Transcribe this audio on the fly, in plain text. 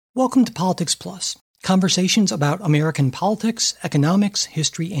Welcome to Politics Plus, conversations about American politics, economics,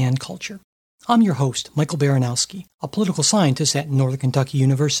 history, and culture. I'm your host, Michael Baranowski, a political scientist at Northern Kentucky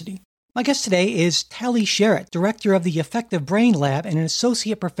University. My guest today is Tali Sharot, director of the Effective Brain Lab and an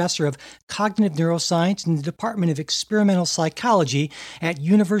associate professor of cognitive neuroscience in the Department of Experimental Psychology at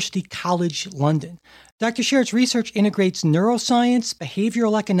University College London. Dr. Sharot's research integrates neuroscience,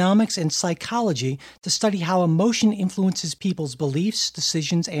 behavioral economics, and psychology to study how emotion influences people's beliefs,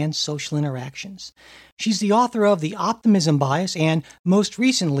 decisions, and social interactions. She's the author of The Optimism Bias and, most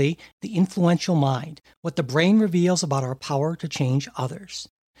recently, The Influential Mind, What the Brain Reveals About Our Power to Change Others.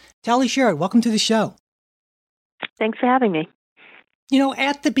 Tali Sharot, welcome to the show. Thanks for having me. You know,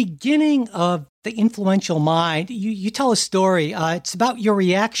 at the beginning of The Influential Mind, you tell a story. It's about your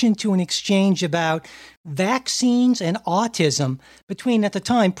reaction to an exchange about vaccines and autism between, at the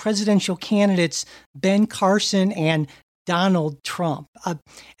time, presidential candidates Ben Carson and Donald Trump. I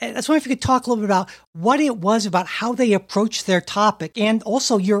was wondering if you could talk a little bit about what it was about how they approached their topic and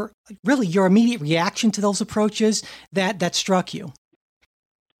also your immediate reaction to those approaches that struck you.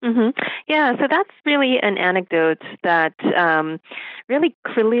 Mm-hmm. Yeah, so that's really an anecdote that really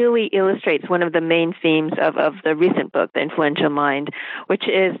clearly illustrates one of the main themes of the recent book, The Influential Mind, which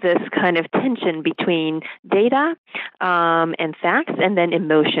is this kind of tension between data and facts and then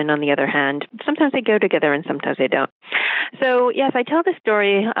emotion on the other hand. Sometimes they go together and sometimes they don't. So, yes, I tell the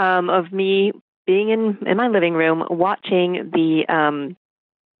story of me being in my living room watching the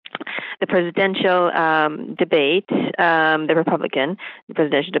presidential debate, the Republican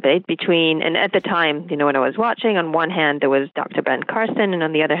presidential debate between, and at the time, when I was watching, on one hand there was Dr. Ben Carson, and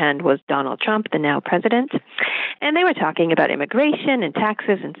on the other hand was Donald Trump, the now president. And they were talking about immigration and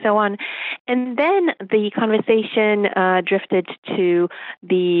taxes and so on. And then the conversation drifted to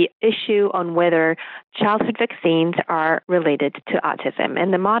the issue on whether childhood vaccines are related to autism.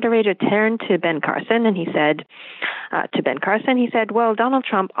 And the moderator turned to Ben Carson and he said, well, Donald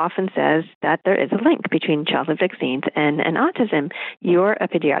Trump often says that there is a link between childhood vaccines and autism. You're a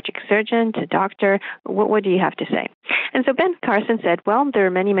pediatric surgeon, a doctor. What do you have to say? And so Ben Carson said, well, there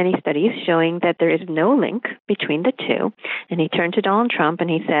are many, many studies showing that there is no link between the two. And he turned to Donald Trump and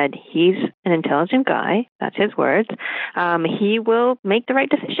he said, he's an intelligent guy. That's his words. He will make the right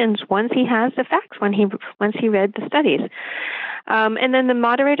decisions once he has the facts, once he read the studies. And then the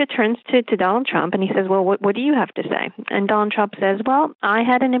moderator turns to Donald Trump and he says, well, what do you have to say? And Donald Trump says, well, I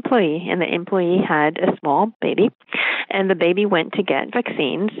had an employee and the employee had a small baby and the baby went to get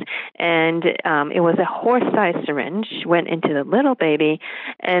vaccines and it was a horse-sized syringe, went into the little baby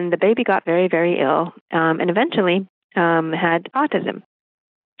and the baby got very, very ill and eventually had autism.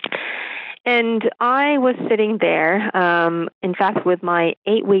 And I was sitting there, in fact, with my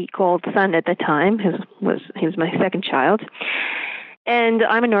 8-week-old son at the time. He was my second child. And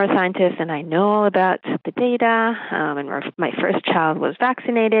I'm a neuroscientist, and I know all about the data, and my first child was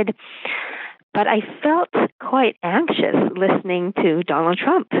vaccinated. But I felt quite anxious listening to Donald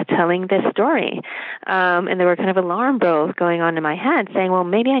Trump telling this story. And there were kind of alarm bells going on in my head saying, well,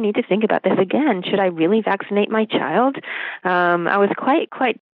 maybe I need to think about this again. Should I really vaccinate my child? I was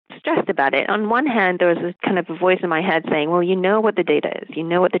quite stressed about it. On one hand, there was this kind of a voice in my head saying, well, you know what the data is, you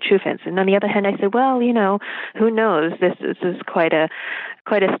know what the truth is. And on the other hand, I said, well, who knows? This is quite a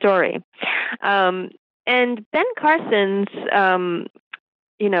story. And Ben Carson's,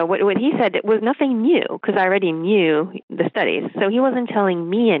 what he said, it was nothing new because I already knew the studies. So he wasn't telling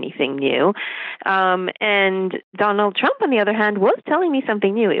me anything new. And Donald Trump, on the other hand, was telling me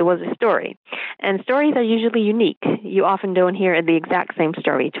something new. It was a story. And stories are usually unique. You often don't hear the exact same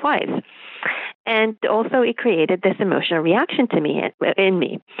story twice. And also it created this emotional reaction in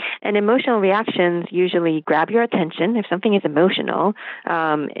me. And emotional reactions usually grab your attention. If something is emotional,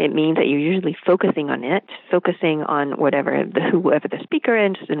 it means that you're usually focusing on it, focusing on whoever the speaker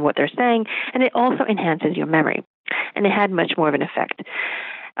is and what they're saying. And it also enhances your memory. And it had much more of an effect.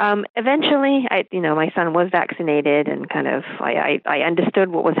 Eventually, my son was vaccinated and kind of, I understood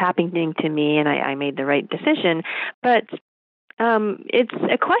what was happening to me and I made the right decision. But it's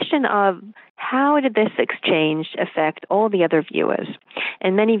a question of how did this exchange affect all the other viewers?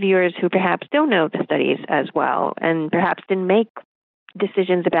 And many viewers who perhaps don't know the studies as well and perhaps didn't make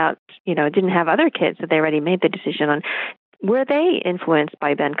decisions about, didn't have other kids that they already made the decision on. Were they influenced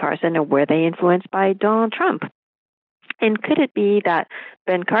by Ben Carson or were they influenced by Donald Trump? And could it be that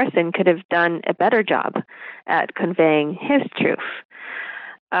Ben Carson could have done a better job at conveying his truth?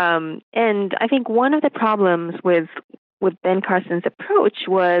 And I think one of the problems with Ben Carson's approach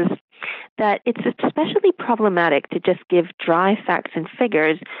was that it's especially problematic to just give dry facts and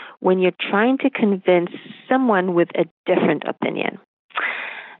figures when you're trying to convince someone with a different opinion.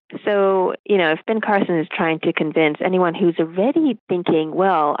 so, if Ben Carson is trying to convince anyone who's already thinking,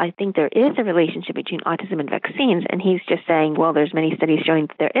 well, I think there is a relationship between autism and vaccines, and he's just saying, well, there's many studies showing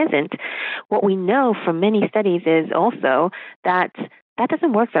that there isn't, what we know from many studies is also that that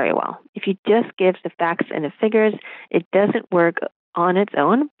doesn't work very well. If you just give the facts and the figures, it doesn't work on its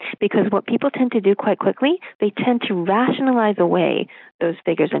own, because what people tend to do quite quickly, they tend to rationalize away those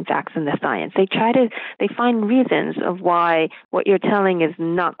figures and facts in the science. They find reasons of why what you're telling is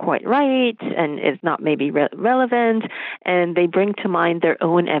not quite right and is not maybe relevant, and they bring to mind their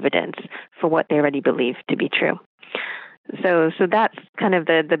own evidence for what they already believe to be true. So that's kind of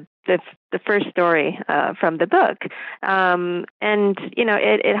the first story from the book, and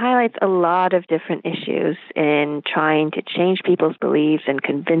it highlights a lot of different issues in trying to change people's beliefs and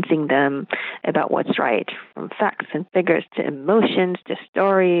convincing them about what's right, from facts and figures to emotions to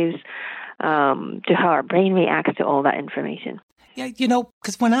stories, to how our brain reacts to all that information. Yeah,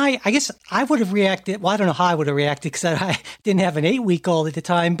 because when I guess I would have reacted. Well, I don't know how I would have reacted because I didn't have an 8-week-old at the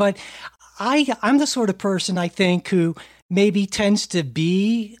time, but I'm the sort of person, I think, who maybe tends to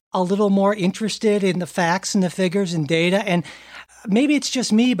be a little more interested in the facts and the figures and data. And maybe it's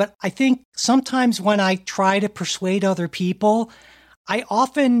just me, but I think sometimes when I try to persuade other people, I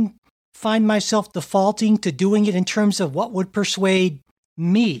often find myself defaulting to doing it in terms of what would persuade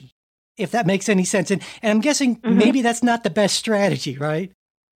me, if that makes any sense. And I'm guessing maybe that's not the best strategy, right?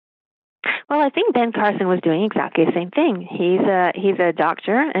 Well, I think Ben Carson was doing exactly the same thing. He's a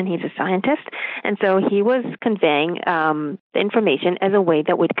doctor and he's a scientist, and so he was conveying the information as a way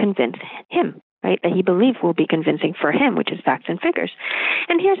that would convince him, right? That he believed will be convincing for him, which is facts and figures.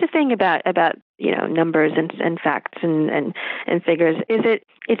 And here's the thing about numbers and facts and figures is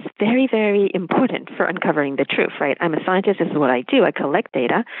it's very, very important for uncovering the truth, right? I'm a scientist. This is what I do. I collect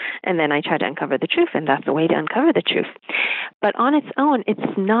data, and then I try to uncover the truth, and that's the way to uncover the truth. But on its own,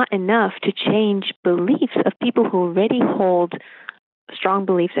 it's not enough to change beliefs of people who already hold strong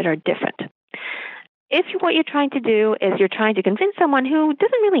beliefs that are different. If what you're trying to do is you're trying to convince someone who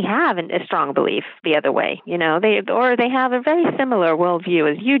doesn't really have a strong belief the other way, they have a very similar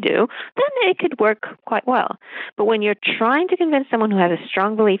worldview as you do, then it could work quite well. But when you're trying to convince someone who has a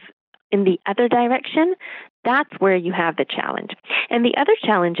strong belief in the other direction, that's where you have the challenge. And the other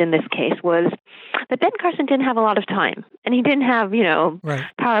challenge in this case was that Ben Carson didn't have a lot of time, and he didn't have, right,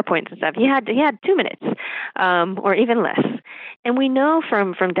 PowerPoints and stuff. He had 2 minutes, or even less. And we know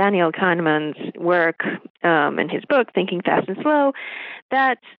from Daniel Kahneman's work and his book, Thinking Fast and Slow,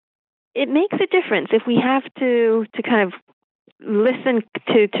 that it makes a difference if we have to kind of listen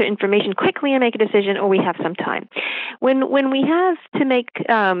to information quickly and make a decision, or we have some time. When we have to make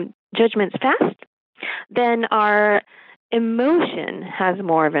judgments fast, then our emotion has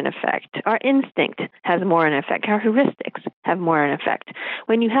more of an effect. Our instinct has more of an effect. Our heuristics have more of an effect.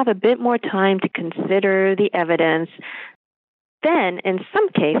 When you have a bit more time to consider the evidence, then in some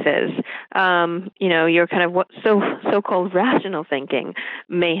cases, your kind of what so-called rational thinking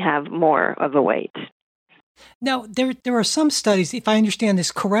may have more of a weight. Now, there are some studies, if I understand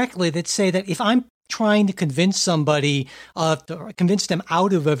this correctly, that say that if I'm trying to convince somebody, convince them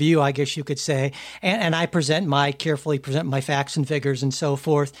out of a view, I guess you could say, and I carefully present my facts and figures and so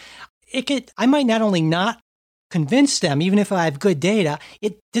forth, I might not only not convince them, even if I have good data,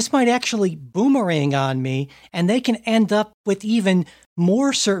 this might actually boomerang on me, and they can end up with even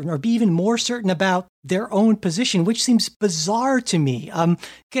more certain or be even more certain about their own position, which seems bizarre to me.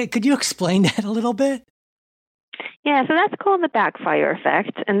 Could you explain that a little bit? Yeah, so that's called the backfire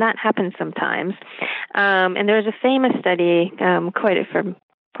effect, and that happens sometimes. And there's a famous study, from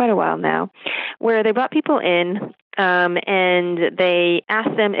quite a while now, where they brought people in and they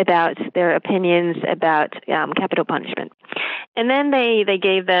asked them about their opinions about capital punishment. And then they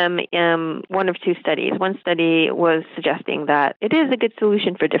gave them one of two studies. One study was suggesting that it is a good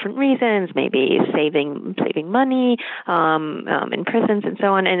solution for different reasons, maybe saving money in prisons and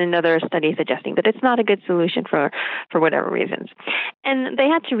so on, and another study suggesting that it's not a good solution for whatever reasons. And they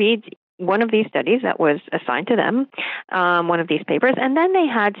had to read one of these studies that was assigned to them, one of these papers, and then they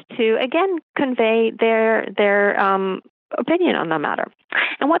had to, again, convey their opinion on the matter.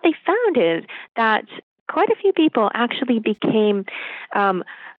 And what they found is that quite a few people actually became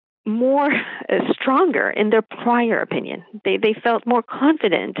stronger in their prior opinion. They felt more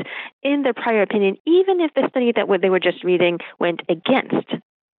confident in their prior opinion, even if the study that they were just reading went against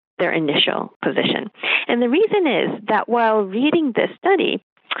their initial position. And the reason is that while reading this study,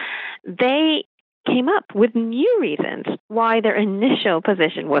 they came up with new reasons why their initial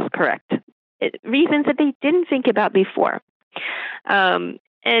position was correct, reasons that they didn't think about before.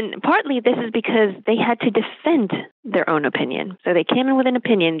 And partly this is because they had to defend their own opinion. So they came in with an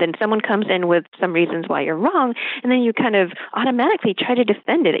opinion, then someone comes in with some reasons why you're wrong, and then you kind of automatically try to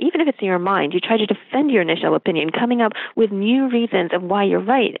defend it. Even if it's in your mind, you try to defend your initial opinion, coming up with new reasons of why you're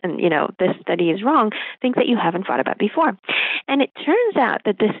right and, this study is wrong, things that you haven't thought about before. And it turns out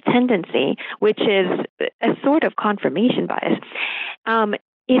that this tendency, which is a sort of confirmation bias,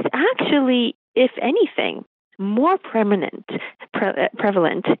 is actually, if anything, more prevalent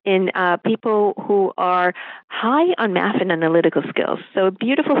in people who are high on math and analytical skills. So a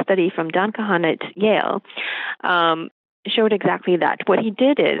beautiful study from Don Kahan at Yale showed exactly that. What he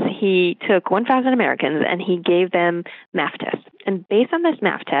did is he took 1,000 Americans and he gave them math tests. And based on this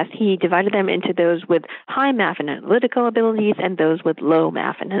math test, he divided them into those with high math and analytical abilities and those with low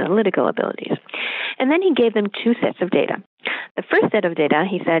math and analytical abilities. And then he gave them two sets of data. The first set of data,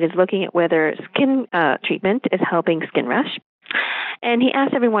 he said, is looking at whether skin treatment is helping skin rash. And he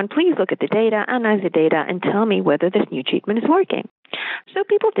asked everyone, please look at the data, analyze the data, and tell me whether this new treatment is working. So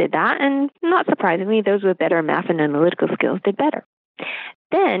people did that, and not surprisingly, those with better math and analytical skills did better.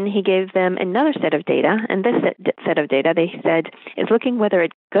 Then he gave them another set of data, and this set of data, they said, is looking whether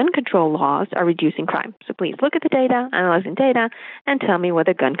gun control laws are reducing crime. So please look at the data, analyze the data, and tell me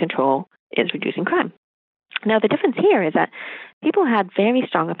whether gun control is reducing crime. Now, the difference here is that people had very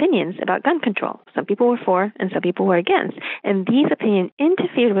strong opinions about gun control. Some people were for and some people were against. And these opinions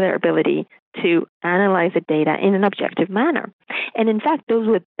interfered with their ability to analyze the data in an objective manner. And in fact, those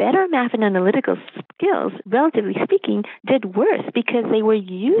with better math and analytical skills, relatively speaking, did worse because they were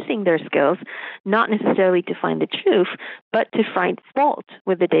using their skills not necessarily to find the truth, but to find fault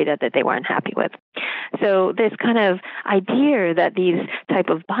with the data that they weren't happy with. So this kind of idea that these type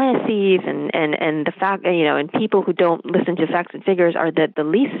of biases and the fact, and people who don't listen to facts and figures are the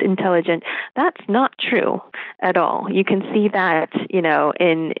least intelligent, that's not true at all. You can see that,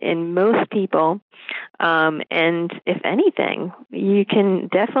 in most people. And if anything, you can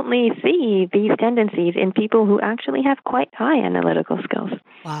definitely see these tendencies in people who actually have quite high analytical skills.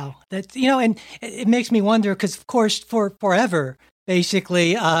 Wow. That's, and it makes me wonder because, of course, for forever,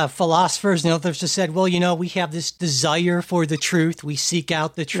 basically, philosophers and others have said, well, we have this desire for the truth. We seek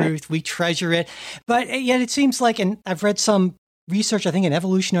out the truth. We treasure it. But yet it seems like, and I've read some research, I think, in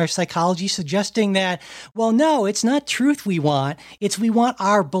evolutionary psychology suggesting that, well, no, it's not truth we want. It's we want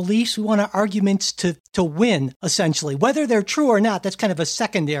our beliefs, we want our arguments to win, essentially. Whether they're true or not, that's kind of a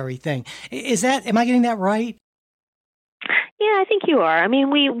secondary thing. Am I getting that right? Yeah, I think you are. I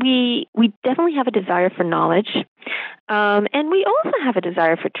mean, we definitely have a desire for knowledge. And we also have a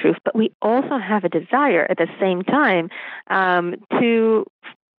desire for truth, but we also have a desire at the same time to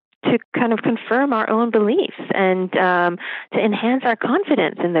kind of confirm our own beliefs and to enhance our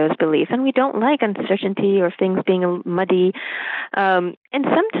confidence in those beliefs. And we don't like uncertainty or things being muddy. And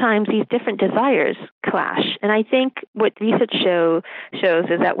sometimes these different desires clash. And I think what research shows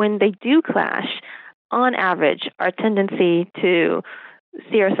is that when they do clash, on average, our tendency to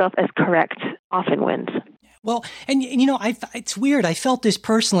see ourselves as correct often wins. Well, and it's weird. I felt this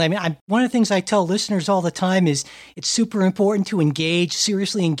personally. I mean, one of the things I tell listeners all the time is it's super important to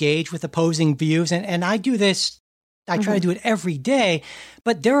seriously engage with opposing views. And I do this. I try to do it every day.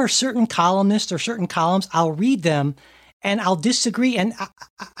 But there are certain columnists or certain columns, I'll read them and I'll disagree. And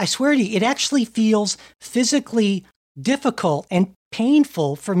I swear to you, it actually feels physically difficult and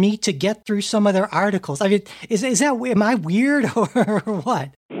painful for me to get through some of their articles. I mean, am I weird or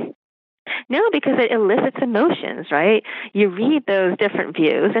what? No, because it elicits emotions, right? You read those different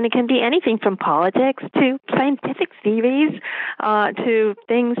views, and it can be anything from politics to scientific theories to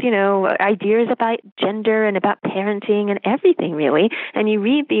things, ideas about gender and about parenting and everything, really. And you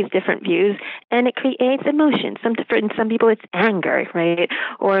read these different views, and it creates emotions. For some people, it's anger, right?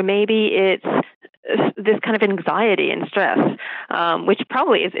 Or maybe it's this kind of anxiety and stress, which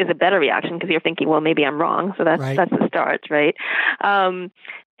probably is a better reaction because you're thinking, well, maybe I'm wrong. So that's the start, right?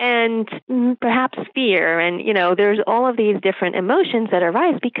 And perhaps fear. And, there's all of these different emotions that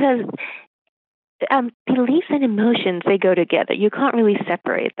arise because beliefs and emotions, they go together. You can't really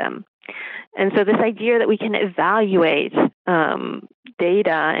separate them. And so this idea that we can evaluate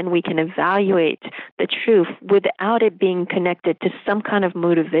data and we can evaluate the truth without it being connected to some kind of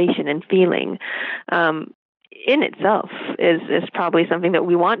motivation and feeling in itself is probably something that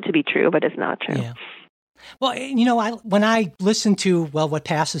we want to be true, but it's not true. Yeah. Well, when I listen to, what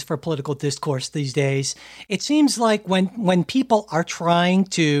passes for political discourse these days, it seems like when people are trying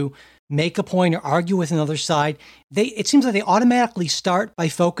to make a point or argue with another side, it seems like they automatically start by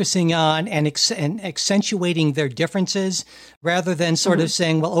focusing on and accentuating their differences rather than sort of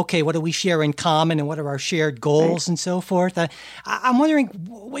saying, well, okay, what do we share in common and what are our shared goals and so forth? I'm wondering,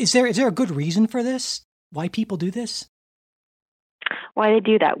 is there a good reason for this? Why people do this? Why they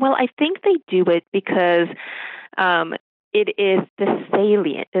do that? Well, I think they do it because it is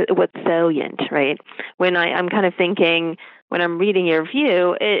what's salient, right? When I'm kind of thinking, when I'm reading your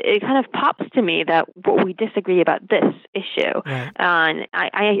view, it kind of pops to me that what we disagree about this issue. Right. And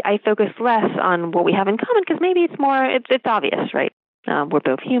I focus less on what we have in common because maybe it's obvious, right? We're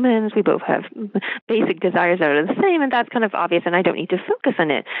both humans. We both have basic desires that are the same, and that's kind of obvious, and I don't need to focus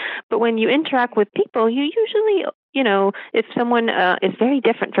on it. But when you interact with people, you usually, if someone is very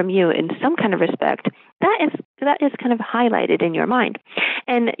different from you in some kind of respect, that is kind of highlighted in your mind.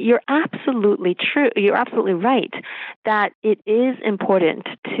 And you're absolutely true. You're absolutely right that it is important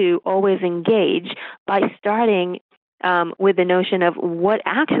to always engage by starting with the notion of what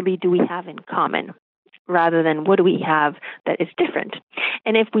actually do we have in common, rather than what do we have that is different.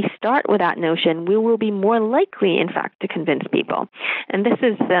 And if we start with that notion, we will be more likely, in fact, to convince people. And this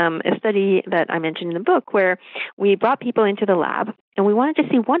is a study that I mentioned in the book where we brought people into the lab and we wanted to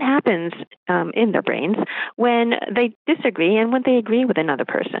see what happens in their brains when they disagree and when they agree with another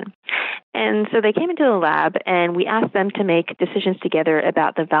person. And so they came into the lab and we asked them to make decisions together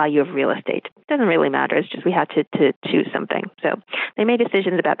about the value of real estate. It doesn't really matter. It's just we had to choose something. So they made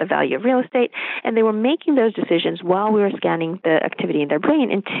decisions about the value of real estate, and they were making those decisions while we were scanning the activity in their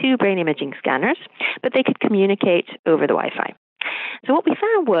brain in 2 brain imaging scanners, but they could communicate over the Wi-Fi. So what we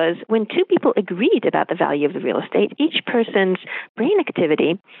found was when 2 people agreed about the value of the real estate, each person's brain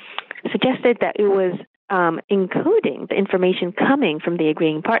activity suggested that it was encoding the information coming from the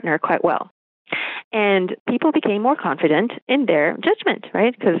agreeing partner quite well. And people became more confident in their judgment,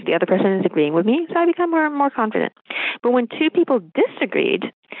 right? Because the other person is agreeing with me, so I become more confident. But when 2 people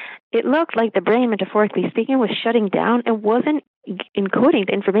disagreed, it looked like the brain, metaphorically speaking, was shutting down and wasn't encoding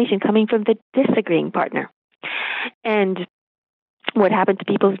the information coming from the disagreeing partner. And what happened to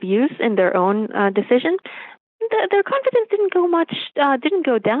people's views in their own decision? Their confidence didn't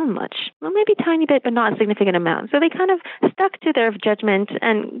go down much. Well, maybe a tiny bit, but not a significant amount. So they kind of stuck to their judgment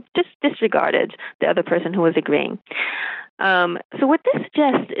and just disregarded the other person who was agreeing. So what this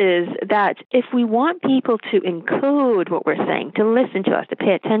suggests is that if we want people to encode what we're saying, to listen to us, to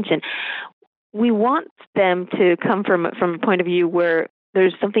pay attention, we want them to come from a point of view where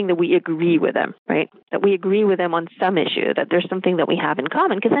there's something that we agree with them, right? That we agree with them on some issue, that there's something that we have in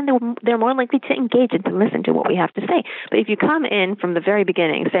common, because then they're more likely to engage and to listen to what we have to say. But if you come in from the very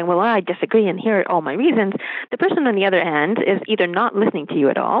beginning saying, well, I disagree and here are all my reasons, the person on the other hand is either not listening to you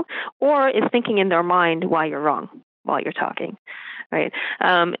at all or is thinking in their mind why you're wrong while you're talking, right?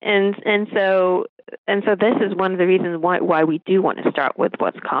 And so this is one of the reasons why we do want to start with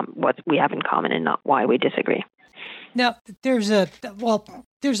what we have in common and not why we disagree. Now, there's a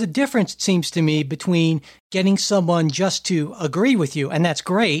difference, it seems to me, between getting someone just to agree with you, and that's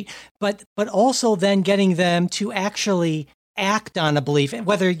great, but also then getting them to actually act on a belief,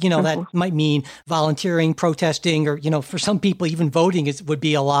 whether, that might mean volunteering, protesting, or, for some people, even voting would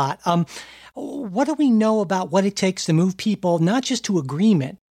be a lot. What do we know about what it takes to move people, not just to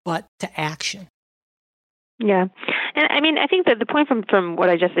agreement, but to action? Yeah. And I mean, I think that the point from what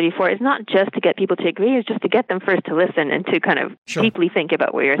I just said before is not just to get people to agree, it's just to get them first to listen and to kind of deeply think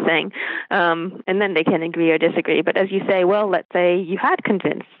about what you're saying. And then they can agree or disagree. But as you say, well, let's say you had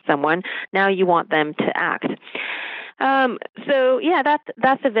convinced someone, now you want them to act. So yeah,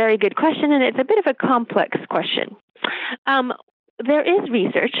 that's a very good question, and it's a bit of a complex question. There is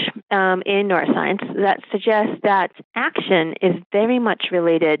research in neuroscience that suggests that action is very much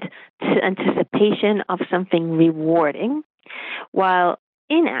related to anticipation of something rewarding, while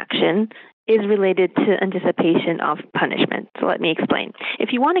inaction is related to anticipation of punishment. So let me explain.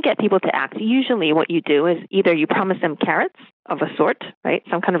 If you want to get people to act, usually what you do is either you promise them carrots of a sort, right?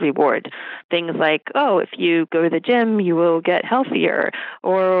 Some kind of reward. Things like, oh, if you go to the gym, you will get healthier.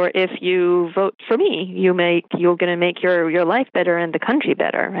 Or if you vote for me, you're going to make your life better and the country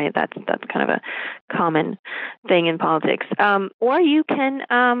better, right? That's kind of a common thing in politics. Or you can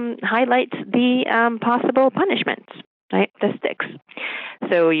highlight the possible punishments, right? The sticks.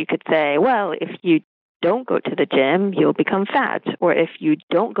 So you could say, well, if you don't go to the gym, you'll become fat. Or if you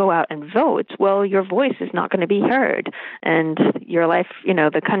don't go out and vote, well, your voice is not going to be heard. And your life,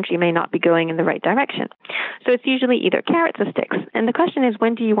 the country may not be going in the right direction. So it's usually either carrots or sticks. And the question is,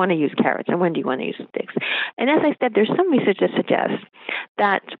 when do you want to use carrots and when do you want to use sticks? And as I said, there's some research that suggests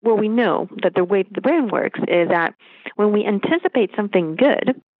that, well, we know that the way the brain works is that when we anticipate something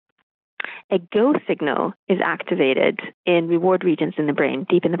good, a go signal is activated in reward regions in the brain,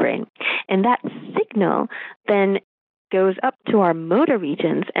 deep in the brain. And that signal then goes up to our motor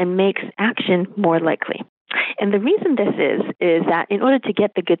regions and makes action more likely. And the reason this is that in order to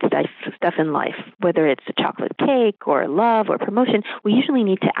get the good stuff in life, whether it's a chocolate cake or love or promotion, we usually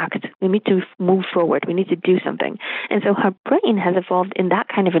need to act. We need to move forward. We need to do something. And so our brain has evolved in that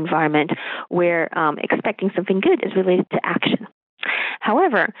kind of environment where expecting something good is related to action.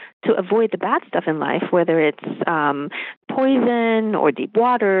 However, to avoid the bad stuff in life, whether it's poison or deep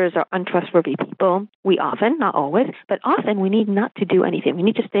waters or untrustworthy people, we often, not always, but often we need not to do anything. We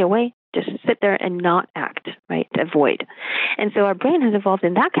need to stay away, just sit there and not act, right, to avoid. And so our brain has evolved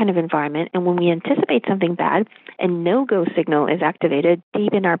in that kind of environment, and when we anticipate something bad, a no-go signal is activated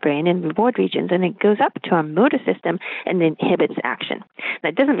deep in our brain in reward regions, and it goes up to our motor system and inhibits action.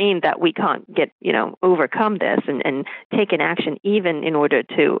 That doesn't mean that we can't overcome this and take an action even in order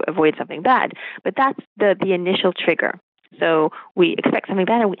to avoid something bad, but that's the initial trigger. So we expect something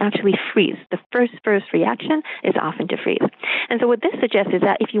bad and we actually freeze. The first reaction is often to freeze. And so what this suggests is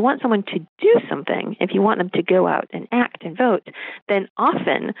that if you want someone to do something, if you want them to go out and act and vote, then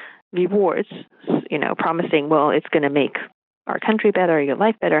often rewards, promising, well, it's going to make our country better or your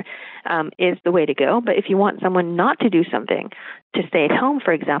life better, is the way to go. But if you want someone not to do something, to stay at home,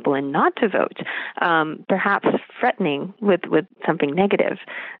 for example, and not to vote, perhaps threatening with something negative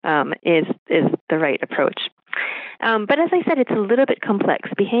is the right approach. But as I said, it's a little bit complex.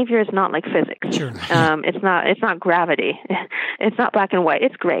 Behavior is not like physics. Sure. It's not gravity. It's not black and white.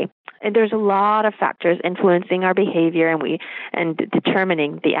 It's gray. And there's a lot of factors influencing our behavior and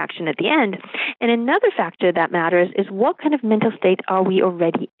determining the action at the end. And another factor that matters is what kind of mental state are we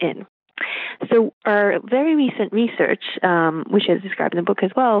already in. So our very recent research, which is described in the book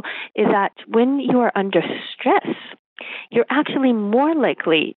as well, is that when you are under stress, you're actually more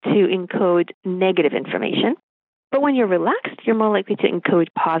likely to encode negative information. But when you're relaxed, you're more likely to encode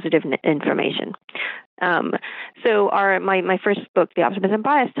positive information. So my first book, The Optimism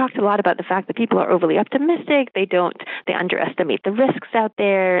Bias, talks a lot about the fact that people are overly optimistic. They underestimate the risks out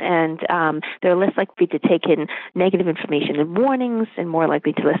there, and they're less likely to take in negative information and warnings, and more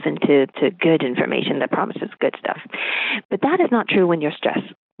likely to listen to good information that promises good stuff. But that is not true when you're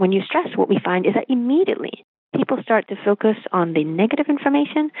stressed. When you stress, what we find is that immediately people start to focus on the negative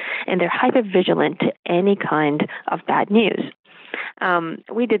information, and they're hyper-vigilant to any kind of bad news.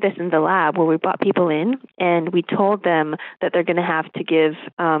 We did this in the lab where we brought people in, and we told them that they're going to have to give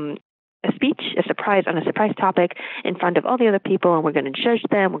a speech, on a surprise topic in front of all the other people, and we're going to judge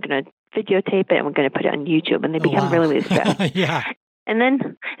them, we're going to videotape it, and we're going to put it on YouTube, and they become really, really stressed. Yeah. And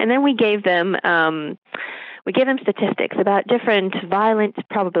then we gave them statistics about different violent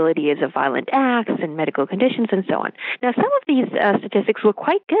probabilities of violent acts and medical conditions and so on. Now, some of these statistics were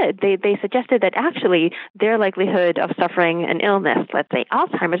quite good. They suggested that actually their likelihood of suffering an illness, let's say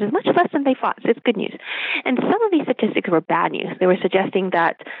Alzheimer's, is much less than they thought. So it's good news. And some of these statistics were bad news. They were suggesting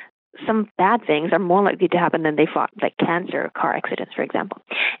that some bad things are more likely to happen than they thought, like cancer or car accidents, for example.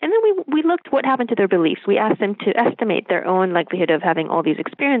 And then we looked what happened to their beliefs. We asked them to estimate their own likelihood of having all these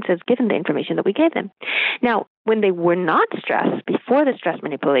experiences given the information that we gave them. Now, when they were not stressed, before the stress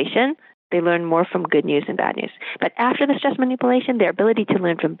manipulation, they learned more from good news and bad news. But after the stress manipulation, their ability to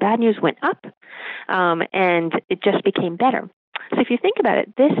learn from bad news went up, and it just became better. So if you think about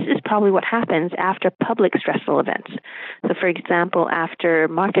it, this is probably what happens after public stressful events. So for example, after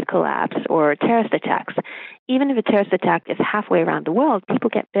market collapse or terrorist attacks, even if a terrorist attack is halfway around the world, people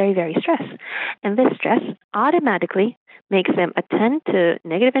get very, very stressed. And this stress automatically makes them attend to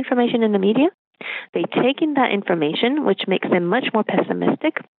negative information in the media. They take in that information, which makes them much more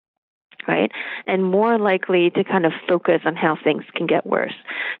pessimistic, right? And more likely to kind of focus on how things can get worse.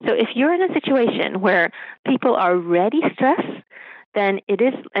 So if you're in a situation where people are already stressed, then it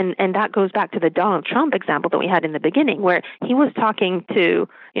is, and that goes back to the Donald Trump example that we had in the beginning, where he was talking to,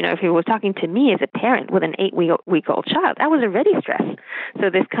 if he was talking to me as a parent with an 8-week-old child, I was already stressed. So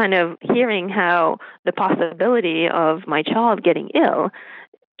this kind of hearing how the possibility of my child getting ill,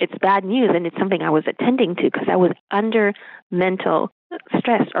 it's bad news, and it's something I was attending to because I was under mental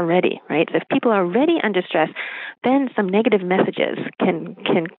stress already, right? So if people are already under stress, then some negative messages can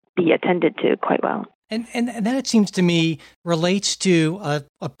be attended to quite well. And then it seems to me relates to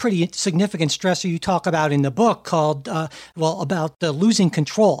a pretty significant stressor you talk about in the book called, about losing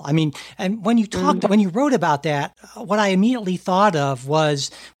control. I mean, and when you wrote about that, what I immediately thought of was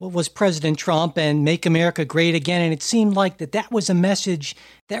President Trump and Make America Great Again. And it seemed like that was a message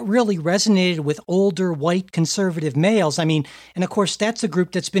that really resonated with older white conservative males. I mean, and of course, that's a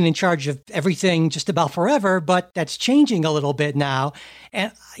group that's been in charge of everything just about forever, but that's changing a little bit now.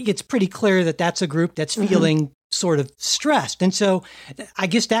 And it's pretty clear that that's a group that's feeling sort of stressed. And so I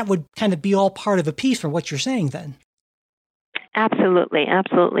guess that would kind of be all part of a piece from what you're saying then. Absolutely.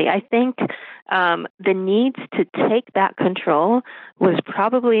 I think the need to take back control was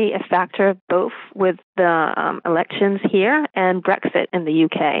probably a factor both with the elections here and Brexit in the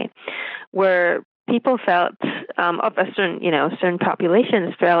UK, where people felt, of a certain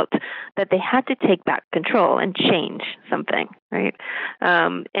populations felt that they had to take back control and change something, right?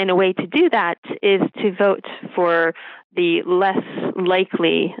 And a way to do that is to vote for the less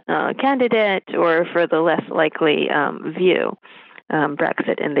likely candidate or for the less likely view,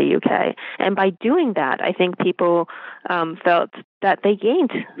 Brexit in the UK. And by doing that, I think people felt that they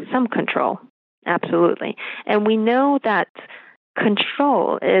gained some control. Absolutely. And we know that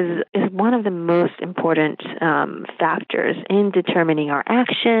control is one of the most important factors in determining our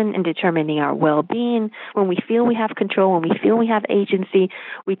action, in determining our well-being. When we feel we have control, when we feel we have agency,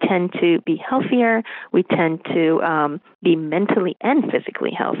 we tend to be healthier. We tend to be mentally and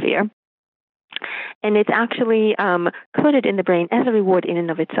physically healthier. And it's actually coded in the brain as a reward in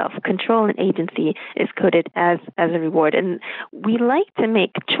and of itself. Control and agency is coded as a reward. And we like to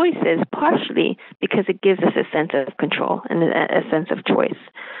make choices partially because it gives us a sense of control and a sense of choice.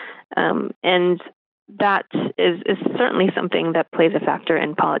 And that is certainly something that plays a factor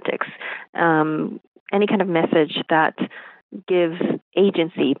in politics. Any kind of message that gives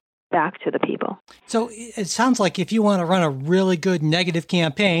agency back to the people. So it sounds like if you want to run a really good negative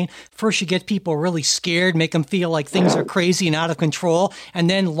campaign, first you get people really scared, make them feel like things are crazy and out of control, and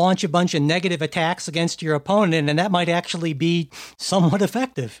then launch a bunch of negative attacks against your opponent, and that might actually be somewhat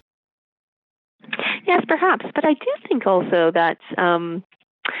effective. Yes, perhaps. But I do think also that,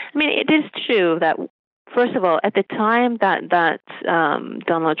 it is true that, first of all, at the time that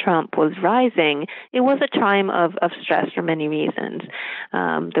Donald Trump was rising, it was a time of stress for many reasons.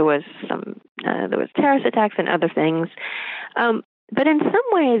 There was terrorist attacks and other things, but in some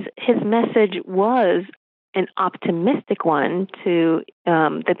ways, his message was an optimistic one to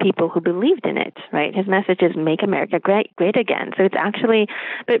the people who believed in it. Right? His message is "Make America Great Again." So it's actually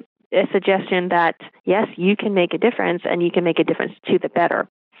a suggestion that yes, you can make a difference, and you can make a difference to the better.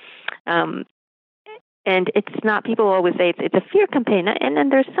 And it's not, people always say it's a fear campaign, and then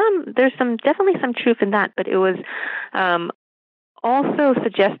there's definitely some truth in that, but it was also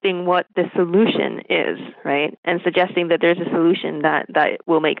suggesting what the solution is, right? And suggesting that there's a solution that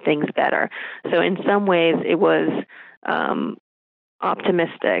will make things better. So in some ways it was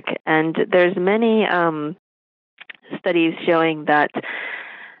optimistic, and there's many studies showing that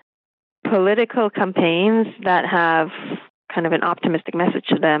political campaigns that have kind of an optimistic message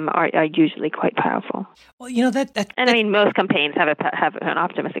to them are usually quite powerful. Well, most campaigns have an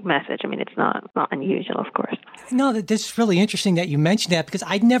optimistic message. It's not unusual, of course. No, that's really interesting that you mentioned that, because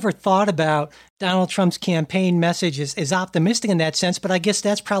I'd never thought about Donald Trump's campaign message as optimistic in that sense, but I guess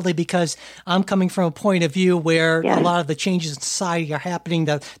that's probably because I'm coming from a point of view where a lot of the changes in society are happening.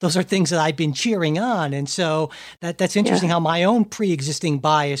 Those are things that I've been cheering on. And so that's interesting how my own pre-existing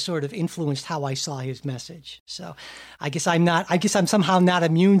bias sort of influenced how I saw his message. So I guess I'm somehow not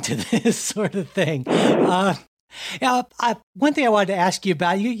immune to this sort of thing. One thing I wanted to ask you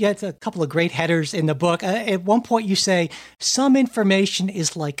about, you had a couple of great headers in the book. At one point you say, some information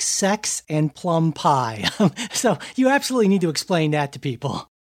is like sex and plum pie. So you absolutely need to explain that to people.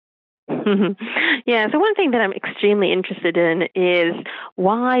 Yeah, so one thing that I'm extremely interested in is,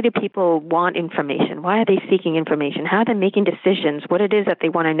 why do people want information? Why are they seeking information? How are they making decisions? What it is that they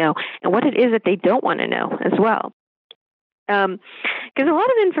want to know, and what it is that they don't want to know as well. Because a lot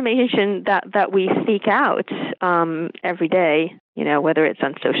of information that we seek out every day, whether it's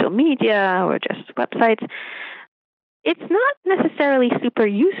on social media or just websites, it's not necessarily super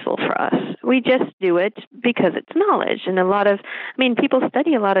useful for us. We just do it because it's knowledge. And people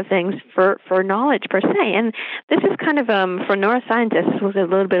study a lot of things for knowledge per se. And this is kind of, for neuroscientists, was a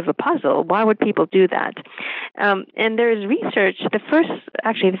little bit of a puzzle. Why would people do that? And there's research, the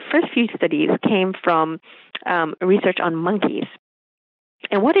first few studies came from research on monkeys.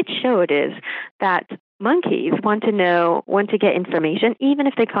 And what it showed is that monkeys want to get information, even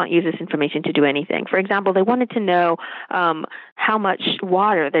if they can't use this information to do anything. For example, they wanted to know how much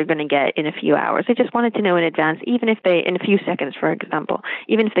water they're going to get in a few hours. They just wanted to know in advance, even if they, in a few seconds, for example,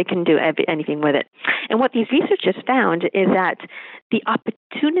 even if they couldn't do anything with it. And what these researchers found is that the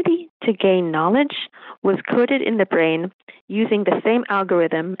opportunity to gain knowledge was coded in the brain using the same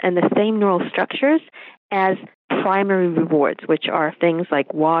algorithm and the same neural structures as primary rewards, which are things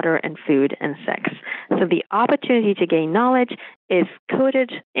like water and food and sex. So the opportunity to gain knowledge is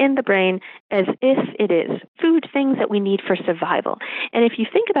coded in the brain as if it is food, things that we need for survival. And if you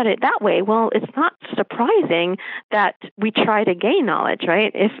think about it that way, well, it's not surprising that we try to gain knowledge,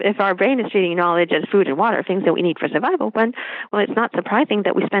 right? If our brain is treating knowledge as food and water, things that we need for survival, well, it's not surprising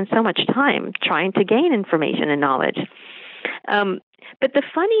that we spend so much time trying to gain information and knowledge. But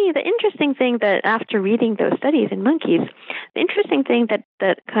the interesting thing that after reading those studies in monkeys, the interesting thing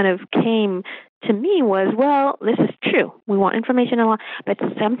that kind of came to me was, well, this is true. We want information a lot, but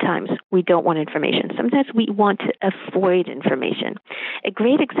sometimes we don't want information. Sometimes we want to avoid information. A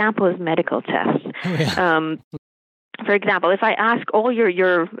great example is medical tests. Oh, yeah. For example, if I ask all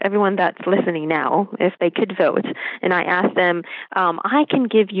everyone that's listening now, if they could vote, and I ask them, I can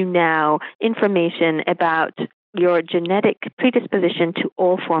give you now information about your genetic predisposition to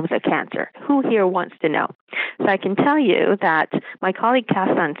all forms of cancer. Who here wants to know? So I can tell you that my colleague Cass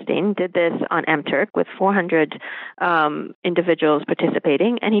Sunstein did this on MTurk with 400 individuals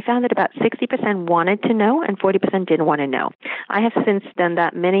participating, and he found that about 60% wanted to know and 40% didn't want to know. I have since done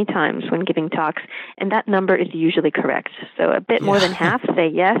that many times when giving talks, and that number is usually correct. So a bit more than half say,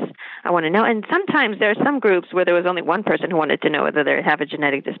 yes, I want to know. And sometimes there are some groups where there was only one person who wanted to know whether they have a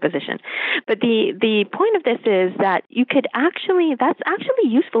genetic disposition. But the point of this is that that's actually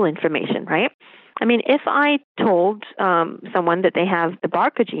useful information, right? I mean, if I told someone that they have the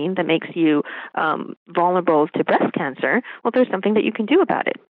BRCA gene that makes you vulnerable to breast cancer, well, there's something that you can do about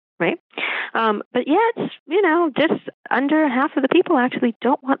it, right? But yet, just under half of the people actually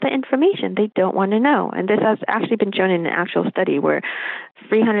don't want the information. They don't want to know. And this has actually been shown in an actual study where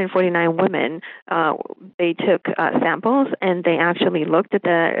 349 women, they took samples and they actually looked at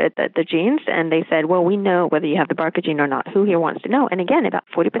the genes and they said, well, we know whether you have the BRCA gene or not. Who here wants to know? And again, about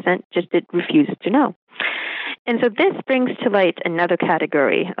 40% just refused to know. And so this brings to light another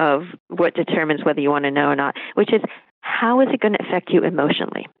category of what determines whether you want to know or not, which is how is it going to affect you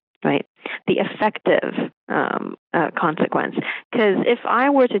emotionally, right? The affective consequence. Because if I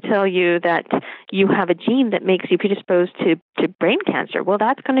were to tell you that you have a gene that makes you predisposed to brain cancer, well,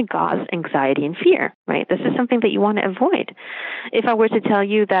 that's going to cause anxiety and fear, right? This is something that you want to avoid. If I were to tell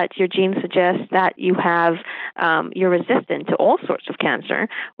you that your gene suggests that you have, you're resistant to all sorts of cancer,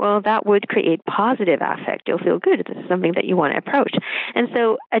 well, that would create positive affect. You'll feel good. This is something that you want to approach. And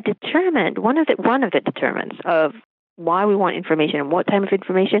so one of the determinants of why we want information and what type of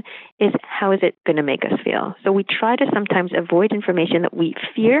information is how is it going to make us feel. So we try to sometimes avoid information that we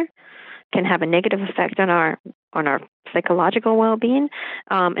fear can have a negative effect on our psychological well-being,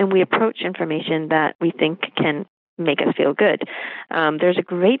 and we approach information that we think can make us feel good. There's a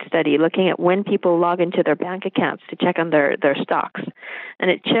great study looking at when people log into their bank accounts to check on their stocks, and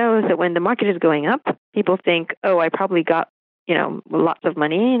it shows that when the market is going up, people think, oh, I probably got lots of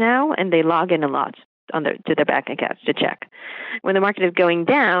money now, and they log in a lot to their bank accounts to check. When the market is going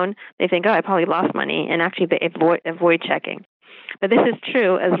down, they think, oh, I probably lost money, and actually they avoid checking. But this is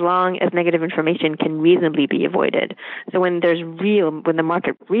true as long as negative information can reasonably be avoided. So when the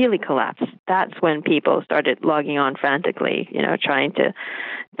market really collapsed, that's when people started logging on frantically, trying to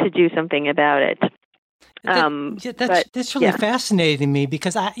do something about it. That's really fascinating to me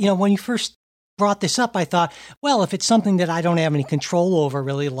because when you first brought this up, I thought, well, if it's something that I don't have any control over,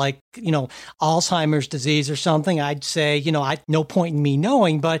 really, like, Alzheimer's disease or something, I'd say, no point in me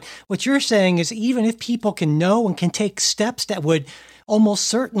knowing. But what you're saying is even if people can know and can take steps that would almost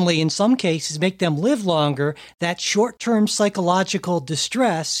certainly, in some cases, make them live longer, that short-term psychological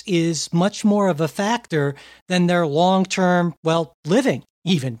distress is much more of a factor than their long-term, living,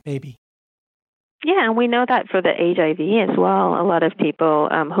 even, maybe. Yeah, and we know that for the HIV as well. A lot of people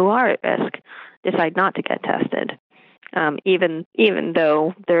who are at risk decide not to get tested, even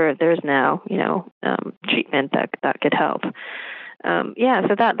though there's now treatment that could help.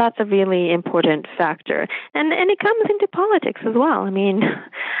 So that's a really important factor, and it comes into politics as well. I mean,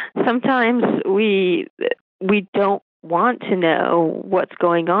 sometimes we don't want to know what's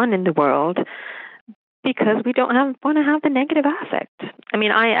going on in the world because we don't want to have the negative affect. I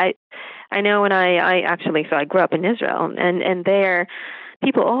mean, I know when I grew up in Israel, and there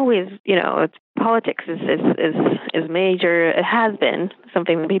people always, politics is major. It has been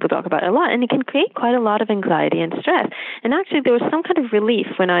something that people talk about a lot, and it can create quite a lot of anxiety and stress. And actually, there was some kind of relief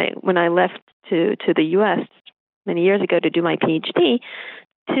when I left to the U.S. many years ago to do my PhD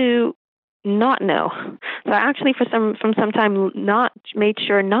to not know. So I actually, from some time, made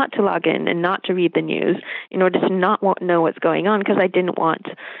sure not to log in and not to read the news in order to not know what's going on, because I didn't want,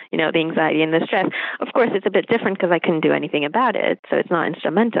 the anxiety and the stress. Of course, it's a bit different because I couldn't do anything about it, so it's not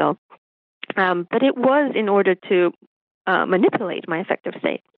instrumental. But it was in order to manipulate my affective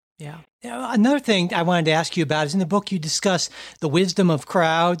state. Yeah. Another thing I wanted to ask you about is in the book you discuss the wisdom of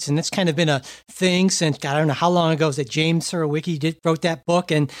crowds, and it's kind of been a thing since, I don't know how long ago that James Surowiecki wrote that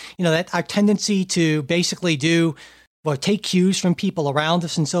book, and that our tendency to basically take cues from people around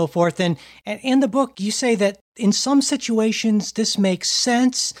us and so forth. And in the book you say that in some situations this makes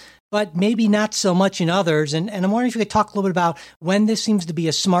sense, but maybe not so much in others. And I'm wondering if you could talk a little bit about when this seems to be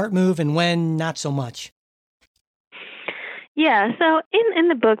a smart move and when not so much. Yeah, so in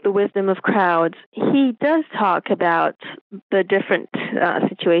the book, The Wisdom of Crowds, he does talk about the different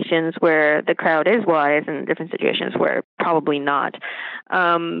situations where the crowd is wise and different situations where probably not.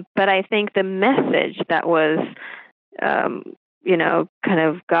 But I think the message that was,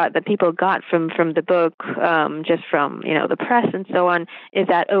 that people got from the book, just from, the press and so on, is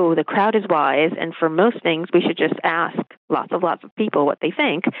that, the crowd is wise, and for most things, we should just ask lots of people what they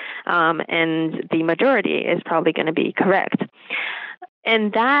think, and the majority is probably going to be correct.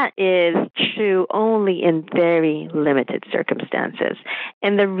 And that is true only in very limited circumstances.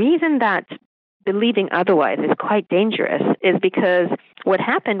 And the reason that believing otherwise is quite dangerous is because what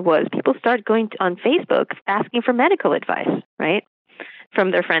happened was people started going on Facebook asking for medical advice, right,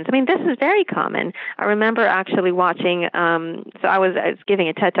 from their friends. I mean, this is very common. I remember actually watching, so I was giving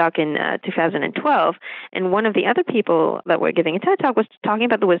a TED Talk in 2012, and one of the other people that were giving a TED Talk was talking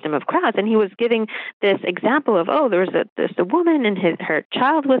about the wisdom of crowds, and he was giving this example of, there's a woman and her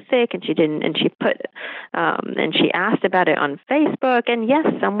child was sick, and she asked about it on Facebook, and yes,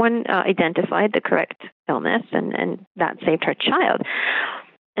 someone identified the correct illness, and that saved her child.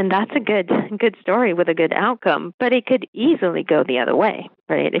 And that's a good story with a good outcome, but it could easily go the other way,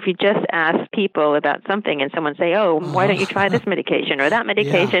 right? If you just ask people about something and someone say, why don't you try this medication or that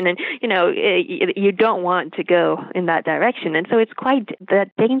medication? Yeah. And, you don't want to go in that direction. And so it's quite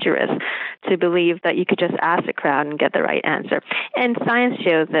that dangerous to believe that you could just ask a crowd and get the right answer. And science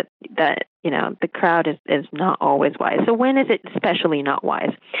shows that the crowd is not always wise. So when is it especially not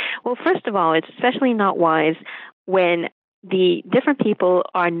wise? Well, first of all, it's especially not wise when the different people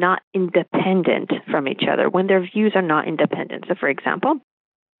are not independent from each other, when their views are not independent. So, for example,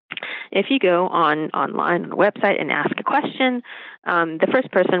 if you go online on a website and ask a question, the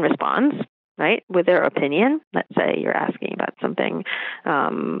first person responds, right, with their opinion. Let's say you're asking about something,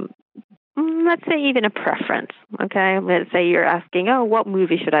 let's say even a preference, okay? Let's say you're asking, what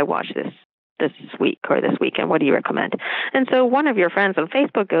movie should I watch this week or this weekend? What do you recommend? And so one of your friends on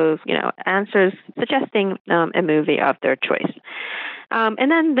Facebook goes, answers suggesting a movie of their choice.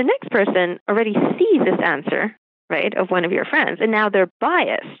 And then the next person already sees this answer, right, of one of your friends, and now they're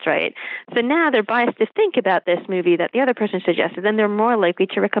biased, right? So now they're biased to think about this movie that the other person suggested, and they're more likely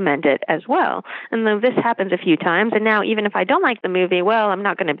to recommend it as well. And then this happens a few times, and now even if I don't like the movie, well, I'm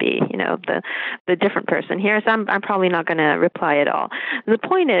not going to be, the different person here, so I'm probably not going to reply at all. The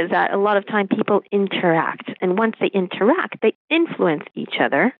point is that a lot of time people interact, and once they interact, they influence each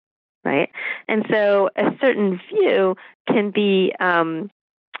other, right? And so a certain view can be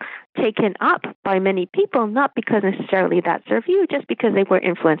taken up by many people, not because necessarily that's their view, just because they were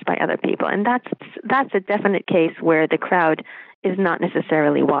influenced by other people. And that's a definite case where the crowd is not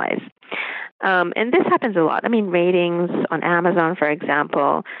necessarily wise. And this happens a lot. I mean, ratings on Amazon, for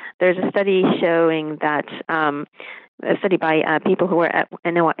example, there's a study showing that a study by people who were at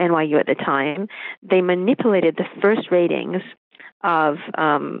NYU at the time, they manipulated the first ratings of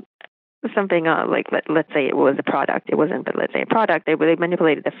something like, let's say it was a product. It wasn't, but let's say a product. They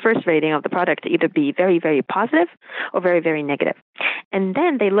manipulated the first rating of the product to either be very, very positive or very, very negative. And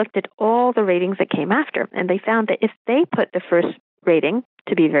then they looked at all the ratings that came after, and they found that if they put the first rating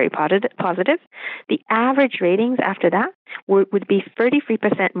to be very positive, the average ratings after that would be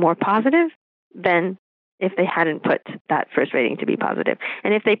 33% more positive than if they hadn't put that first rating to be positive.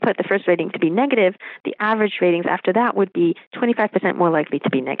 And if they put the first rating to be negative, the average ratings after that would be 25% more likely to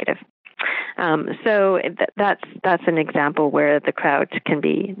be negative. So that's an example where the crowd can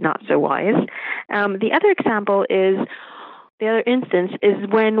be not so wise. The other instance is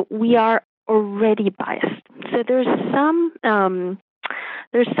when we are already biased. So there's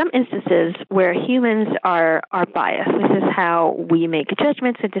there's some instances where humans are biased. This is how we make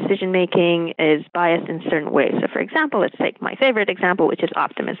judgments, and decision making is biased in certain ways. So, for example, let's take my favorite example, which is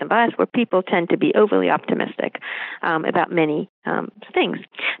optimism bias, where people tend to be overly optimistic about many things.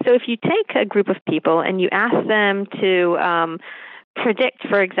 So if you take a group of people and you ask them to predict,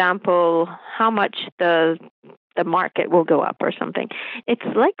 for example, how much the market will go up or something, it's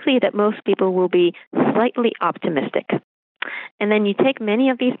likely that most people will be slightly optimistic. And then you take many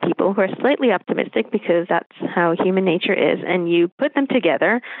of these people who are slightly optimistic, because that's how human nature is, and you put them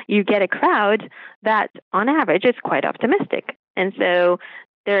together, you get a crowd that, on average, is quite optimistic. And so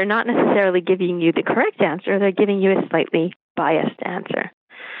they're not necessarily giving you the correct answer, they're giving you a slightly biased answer.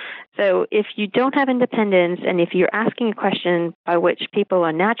 So if you don't have independence, and if you're asking a question by which people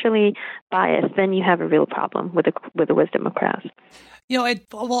are naturally biased, then you have a real problem with the wisdom of crowds.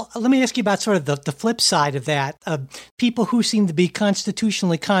 Well, let me ask you about sort of the flip side of that. People who seem to be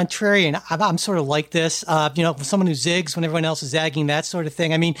constitutionally contrarian. I'm sort of like this. Someone who zigs when everyone else is zagging, that sort of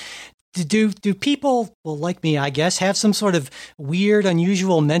thing. I mean, do people, well, like me, I guess, have some sort of weird,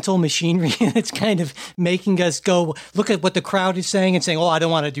 unusual mental machinery that's kind of making us go look at what the crowd is saying and saying, "Oh, I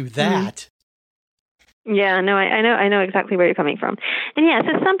don't want to do that." Mm-hmm. Yeah, no, I know exactly where you're coming from. And yeah,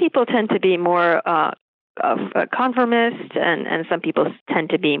 so some people tend to be more conformist, and some people tend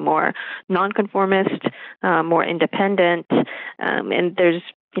to be more nonconformist, more independent, and there's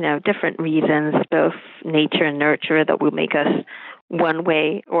different reasons, both nature and nurture, that will make us one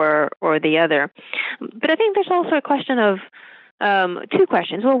way or the other. But I think there's also a question of two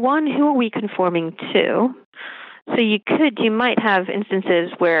questions. Well, one, who are we conforming to? So you might have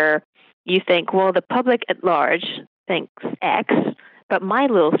instances where you think, well, the public at large thinks X, but my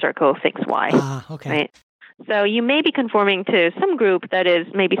little circle thinks Y. Okay. Right? So you may be conforming to some group that is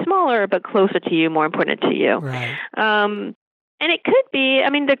maybe smaller, but closer to you, more important to you. Right. And it could be,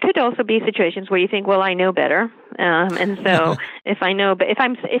 there could also be situations where you think, well, I know better. And so if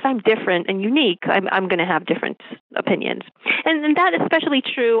I'm different and unique, I'm going to have different opinions. And that is especially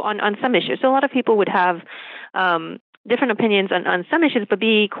true on some issues. So a lot of people would have different opinions on some issues, but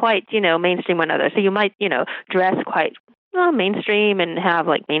be quite, mainstream on others. So you might, dress quite mainstream and have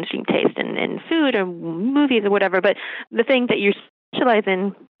like mainstream taste in food or movies or whatever. But the thing that you specialize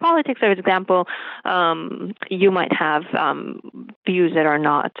in, politics, for example, you might have views that are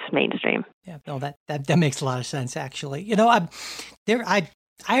not mainstream. Yeah, no, that makes a lot of sense, actually.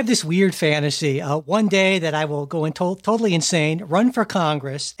 I have this weird fantasy. One day that I will go totally insane, run for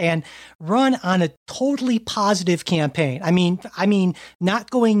Congress, and run on a totally positive campaign. I mean,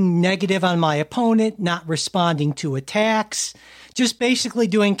 not going negative on my opponent, not responding to attacks, just basically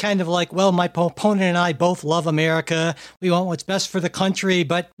doing kind of like, well, my opponent and I both love America. We want what's best for the country,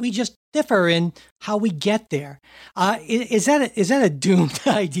 but we just differ in how we get there. Is that a doomed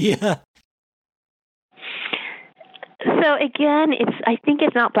idea? So again, I think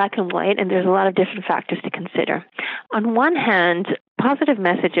it's not black and white, and there's a lot of different factors to consider. On one hand, positive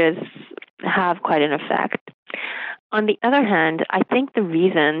messages have quite an effect. On the other hand, I think the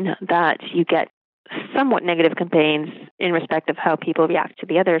reason that you get somewhat negative campaigns in respect of how people react to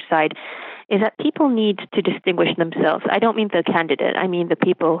the other side is that people need to distinguish themselves. I don't mean the candidate, I mean the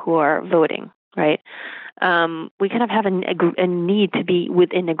people who are voting, right? We kind of have a need to be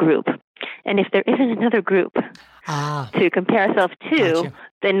within a group. And if there isn't another group to compare ourselves to, Gotcha.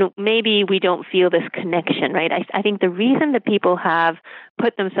 then maybe we don't feel this connection, right? I think the reason that people have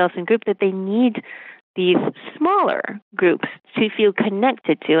put themselves in groups, that they need these smaller groups to feel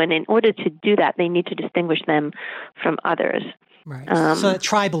connected to. And in order to do that, they need to distinguish them from others. Right. So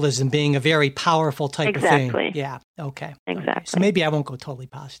tribalism being a very powerful type of thing. Exactly. Yeah. Okay. Exactly. Okay. So maybe I won't go totally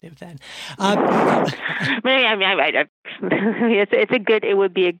positive then. It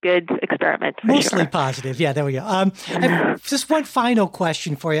would be a good experiment. Mostly sure. Positive. Yeah, there we go. Just one final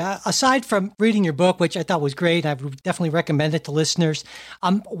question for you. Aside from reading your book, which I thought was great, I would definitely recommend it to listeners.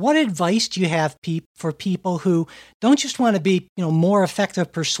 What advice do you have for people who don't just want to be, more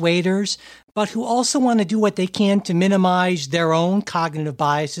effective persuaders, but who also want to do what they can to minimize their own cognitive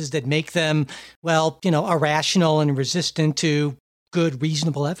biases that make them, irrational and resistant to good,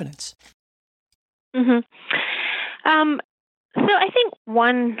 reasonable evidence? Mm-hmm. So I think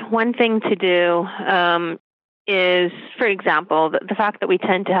one thing to do is, for example, the fact that we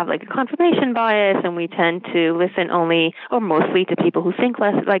tend to have like a confirmation bias, and we tend to listen only or mostly to people who think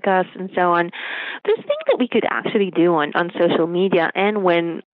less like us and so on. There's things that we could actually do on social media and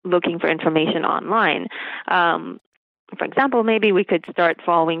when looking for information online. For example, maybe we could start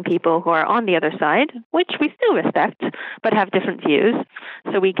following people who are on the other side, which we still respect, but have different views,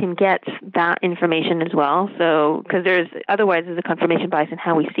 so we can get that information as well. So, because otherwise there's a confirmation bias in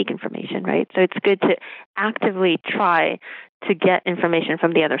how we seek information, right? So it's good to actively try to get information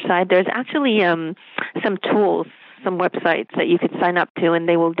from the other side. There's actually some tools, some websites that you could sign up to, and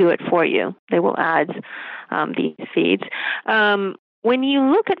they will do it for you. They will add these feeds. When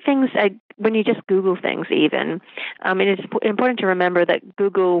you look at things, when you just Google things even, it is important to remember that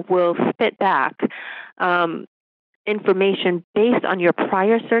Google will spit back information based on your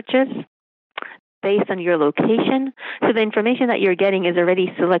prior searches, based on your location. So the information that you're getting is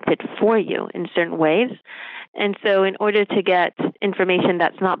already selected for you in certain ways. And so in order to get information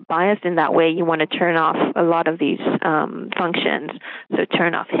that's not biased in that way, you want to turn off a lot of these functions. So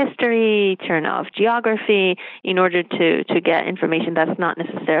turn off history, turn off geography, in order to get information that's not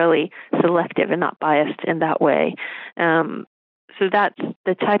necessarily selective and not biased in that way. So that's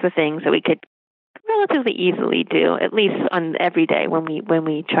the type of things that we could relatively easily do, at least on every day when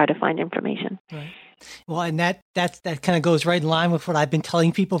we try to find information. Right. Well, and that kind of goes right in line with what I've been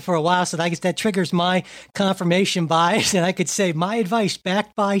telling people for a while. So I guess that triggers my confirmation bias, and I could say my advice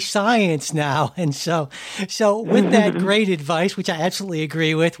backed by science now. And so with that great advice, which I absolutely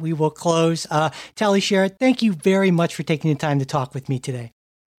agree with, we will close. Tali, Sharot, thank you very much for taking the time to talk with me today.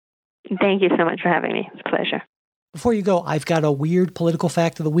 Thank you so much for having me. It's a pleasure. Before you go, I've got a weird political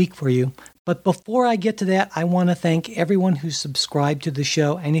fact of the week for you. But before I get to that, I want to thank everyone who's subscribed to the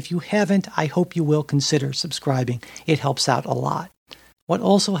show. And if you haven't, I hope you will consider subscribing. It helps out a lot. What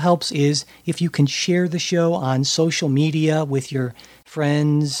also helps is if you can share the show on social media with your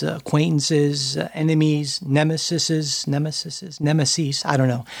friends, acquaintances, enemies, nemesis, I don't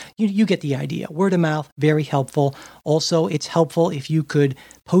know. You get the idea. Word of mouth, very helpful. Also, it's helpful if you could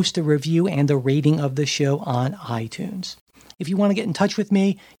post a review and a rating of the show on iTunes. If you want to get in touch with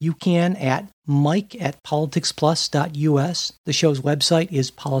me, you can at mike@politicsplus.us. The show's website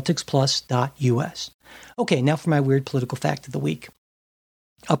is politicsplus.us. Okay, now for my weird political fact of the week.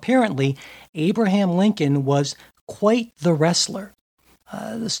 Apparently, Abraham Lincoln was quite the wrestler.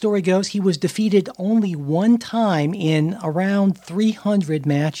 The story goes he was defeated only one time in around 300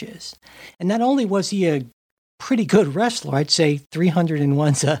 matches. And not only was he a pretty good wrestler, I'd say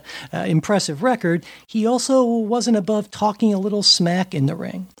 301's a impressive record, he also wasn't above talking a little smack in the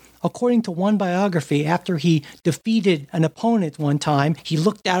ring. According to one biography, after he defeated an opponent one time, he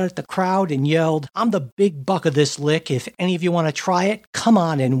looked out at the crowd and yelled, "I'm the big buck of this lick. If any of you want to try it, come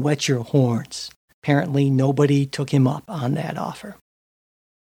on and wet your horns." Apparently, nobody took him up on that offer.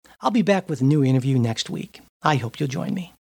 I'll be back with a new interview next week. I hope you'll join me.